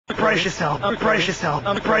Brace yourself. Brace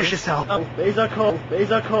yourself. Brace yourself. These are called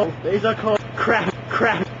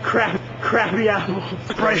crappy apples.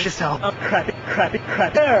 Brace yourself. Crappy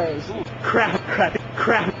pears.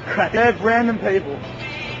 Crap. They're random people.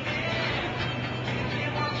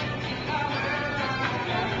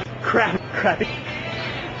 Crappy.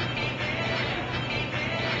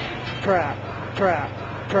 Crap.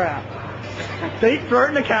 Deep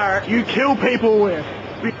throat a carrot you kill people with.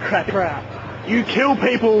 Crap. You kill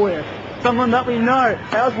people with. Someone that we know.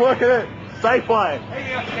 How's working it? Safeway. Hey,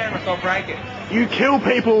 you got the camera, so I'll break it. You kill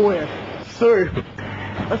people with. Sue.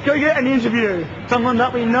 Let's go get an interview. Someone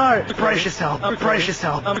that we know. Brace yourself. Brace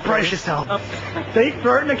yourself. Brace yourself. Deep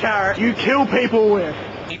throat a carrot you kill people with.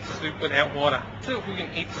 Eat soup without water. See if we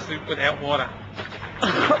can eat soup without water.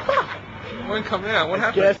 It won't come out. What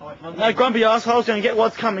happened? Yes. No grumpy asshole's gonna get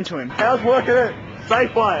what's coming to him. How's working it?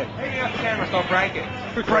 Safeway. Hey, you got the camera, so I'll break it.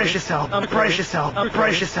 Brace yourself. Brace yourself.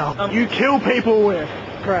 Brace yourself. You kill people with.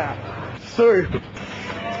 Crap. Sue.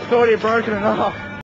 It's already broken enough.